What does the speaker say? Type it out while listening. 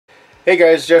Hey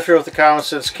guys, Jeff here with the Common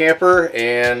Sense Camper,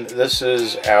 and this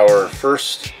is our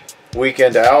first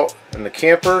weekend out in the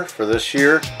camper for this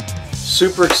year.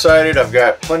 Super excited. I've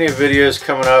got plenty of videos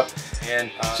coming up, and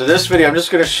so this video I'm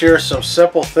just going to share some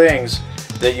simple things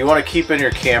that you want to keep in your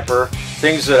camper,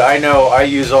 things that I know I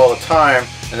use all the time,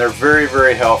 and they're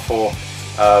very helpful,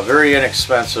 very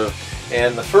inexpensive.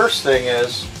 And the first thing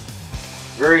is,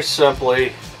 very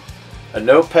simply, a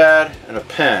notepad and a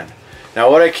pen. Now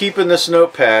what I keep in this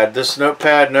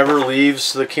notepad never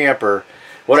leaves the camper.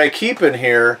 What I keep in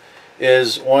here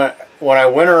is when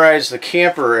I winterize the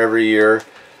camper every year,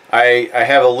 I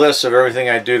have a list of everything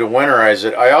I do to winterize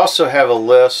it. I also have a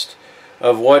list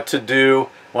of what to do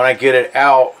when I get it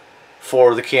out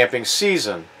for the camping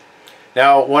season.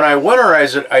 Now when I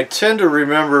winterize it, I tend to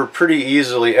remember pretty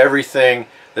easily everything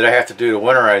that I have to do to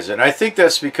winterize it. And I think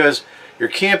that's because you're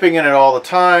camping in it all the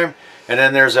time, and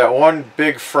then there's that one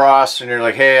big frost and you're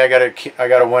like, hey, I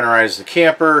gotta winterize the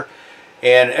camper,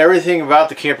 and everything about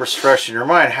the camper is fresh in your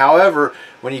mind. However,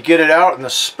 when you get it out in the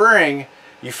spring,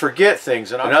 you forget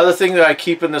things. And another thing that I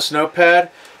keep in this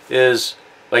notepad is,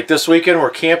 like this weekend we're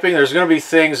camping, there's going to be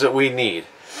things that we need,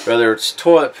 whether it's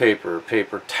toilet paper,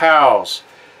 paper towels,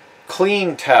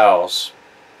 clean towels,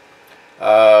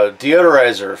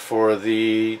 deodorizer for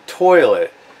the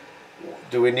toilet.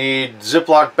 Do we need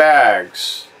Ziploc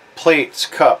bags, plates,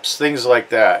 cups, things like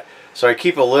that? So I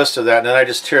keep a list of that, and then I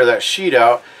just tear that sheet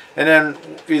out, and then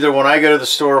either when I go to the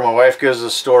store or my wife goes to the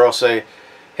store, I'll say,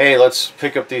 hey, let's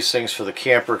pick up these things for the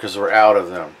camper because we're out of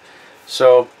them.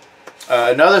 So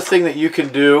another thing that you can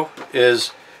do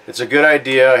is, it's a good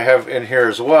idea, I have in here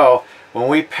as well, when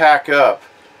we pack up,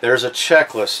 there's a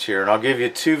checklist here, and I'll give you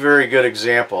two very good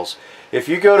examples. If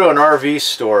you go to an RV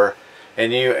store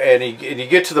and you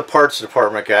get to the parts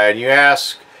department guy and you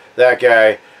ask that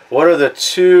guy, what are the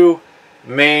two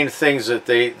main things that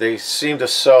they seem to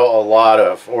sell a lot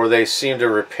of, or they seem to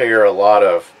repair a lot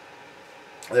of?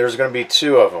 There's going to be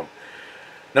two of them.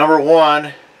 Number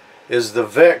one is the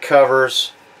vent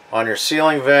covers on your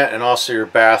ceiling vent and also your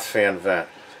bath fan vent.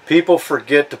 People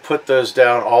forget to put those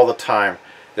down all the time.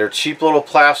 They're cheap little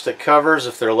plastic covers.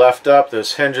 If they're left up,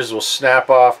 those hinges will snap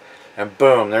off, and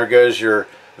boom, there goes your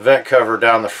vent cover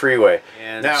down the freeway.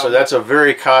 And so that's a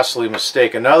very costly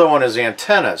mistake. Another one is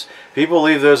antennas. People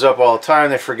leave those up all the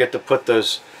time. They forget to put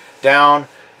those down.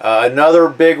 Another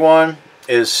big one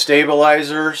is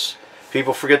stabilizers.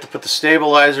 People forget to put the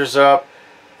stabilizers up.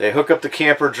 They hook up the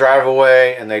camper, drive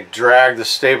away, and they drag the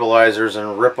stabilizers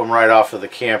and rip them right off of the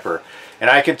camper.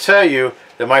 And I can tell you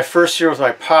that my first year with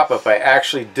my pop-up, I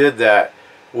actually did that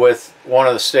with one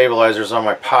of the stabilizers on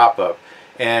my pop-up.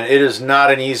 And it is not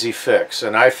an easy fix,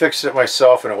 and I fixed it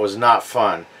myself, and it was not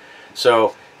fun.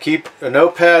 So keep a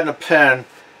notepad and a pen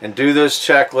and do those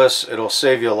checklists. It'll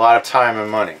save you a lot of time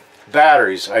and money.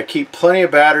 Batteries. I keep plenty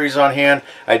of batteries on hand.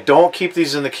 I don't keep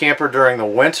these in the camper during the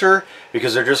winter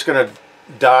because they're just going to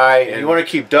die. And you want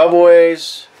to keep double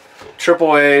A's,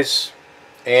 triple A's,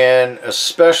 and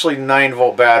especially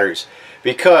 9-volt batteries,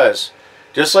 because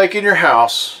just like in your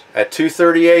house at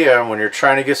 2:30 a.m. when you're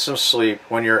trying to get some sleep,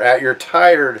 when you're at your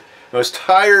most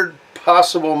tired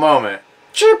possible moment,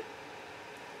 chirp,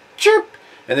 chirp,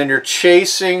 and then you're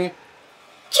chasing,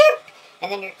 chirp, and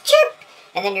then you're chirp,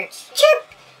 and then you're chirp,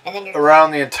 and then you're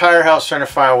around the entire house trying to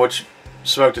find which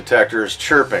smoke detector is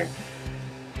chirping.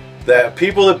 The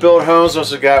people that build homes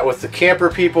must have got with the camper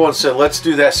people and said, let's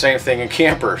do that same thing in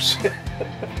campers.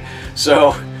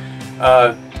 So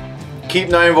keep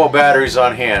 9-volt batteries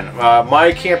on hand.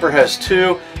 My camper has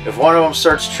two. If one of them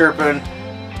starts chirping,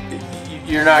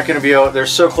 you're not going to be able, they're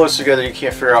so close together you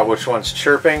can't figure out which one's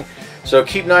chirping. So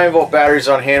keep 9-volt batteries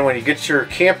on hand. When you get your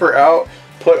camper out,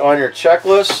 put on your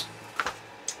checklist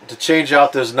to change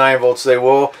out those 9 volts. They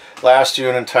will last you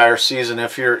an entire season.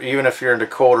 Even if you're into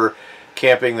colder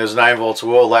camping, those 9 volts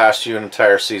will last you an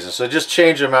entire season. So just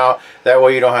change them out. That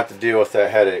way you don't have to deal with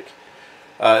that headache.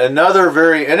 Another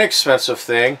very inexpensive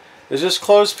thing is just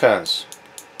clothespins.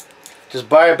 Just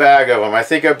buy a bag of them. I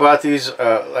think I bought these,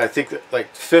 I think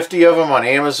like 50 of them on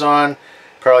Amazon,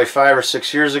 probably 5 or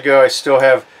 6 years ago. I still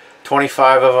have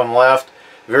 25 of them left.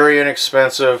 Very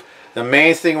inexpensive. The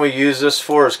main thing we use this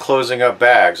for is closing up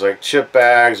bags, like chip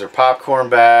bags or popcorn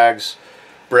bags,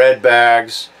 bread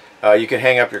bags. You can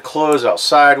hang up your clothes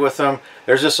outside with them.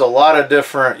 There's just a lot of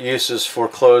different uses for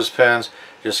clothespins.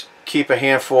 Just keep a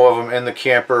handful of them in the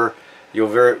camper.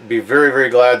 You'll be very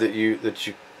glad that you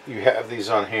have these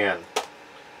on hand.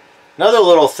 Another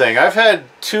little thing, I've had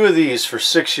two of these for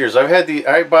 6 years.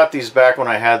 I bought these back when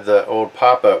I had the old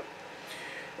pop-up.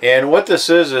 And what this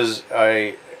is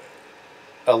a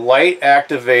light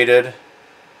activated,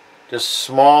 just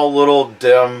small little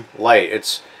dim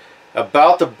light.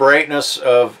 about the brightness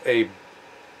of a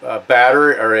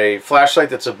battery or a flashlight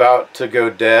that's about to go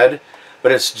dead,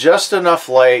 but it's just enough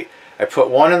light. I put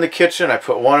one in the kitchen, I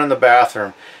put one in the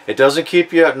bathroom. It doesn't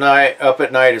keep you up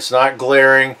at night. It's not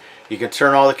glaring. You can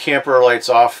turn all the camper lights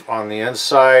off on the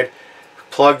inside.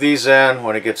 Plug these in.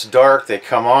 When it gets dark, they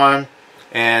come on.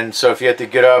 And so if you have to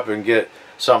get up and get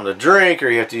something to drink, or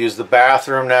you have to use the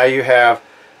bathroom, now you have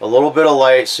a little bit of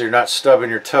light, so you're not stubbing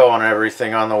your toe on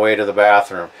everything on the way to the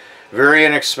bathroom. Very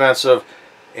inexpensive,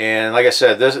 and like I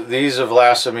said, these have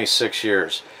lasted me 6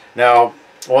 years. Now,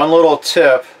 one little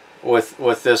tip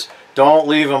with this: don't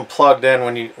leave them plugged in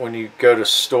when you go to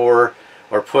store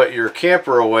or put your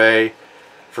camper away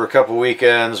for a couple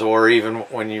weekends, or even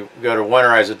when you go to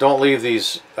winterize it. Don't leave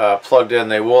these plugged in.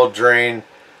 They will drain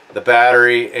the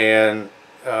battery, and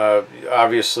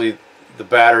obviously the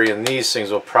battery in these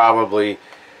things will probably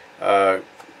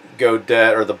go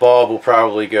dead, or the bulb will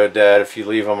probably go dead if you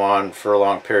leave them on for a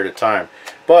long period of time.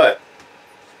 But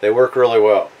they work really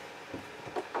well.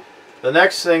 The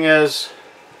next thing is,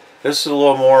 this is a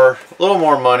little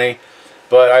more money,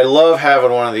 but I love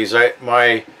having one of these. I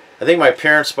think my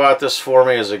parents bought this for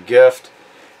me as a gift,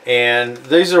 and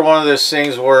these are one of those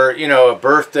things where, you know, a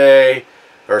birthday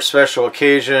or a special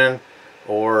occasion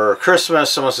or Christmas,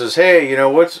 someone says, hey, you know,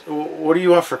 what do you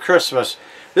want for Christmas?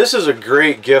 This is a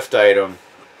great gift item.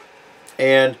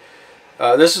 And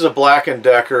this is a Black &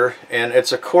 Decker, and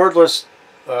it's a cordless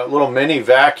little mini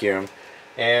vacuum,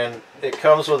 and it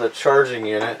comes with a charging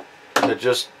unit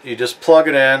that you just plug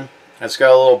it in. It's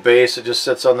got a little base. It just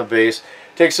sits on the base.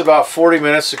 It takes about 40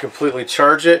 minutes to completely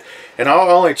charge it, and I'll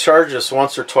only charge this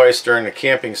once or twice during the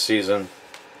camping season.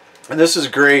 And this is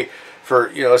great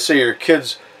for, you know, let's say your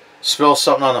kids spill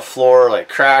something on the floor like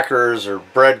crackers or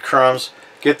breadcrumbs.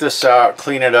 Get this out,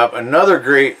 clean it up. Another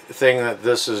great thing that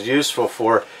this is useful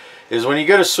for is when you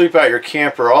go to sweep out your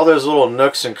camper, all those little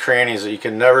nooks and crannies that you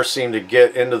can never seem to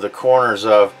get into the corners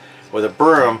of with a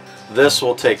broom, this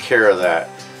will take care of that.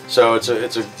 So it's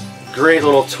a great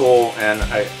little tool, and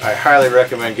I highly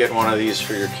recommend getting one of these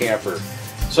for your camper.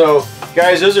 So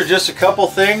guys, those are just a couple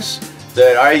things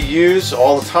that I use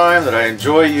all the time, that I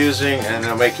enjoy using, and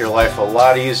it'll make your life a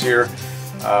lot easier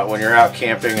when you're out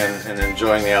camping and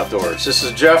enjoying the outdoors. This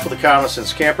is Jeff with the Common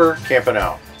Sense Camper, camping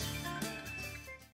out.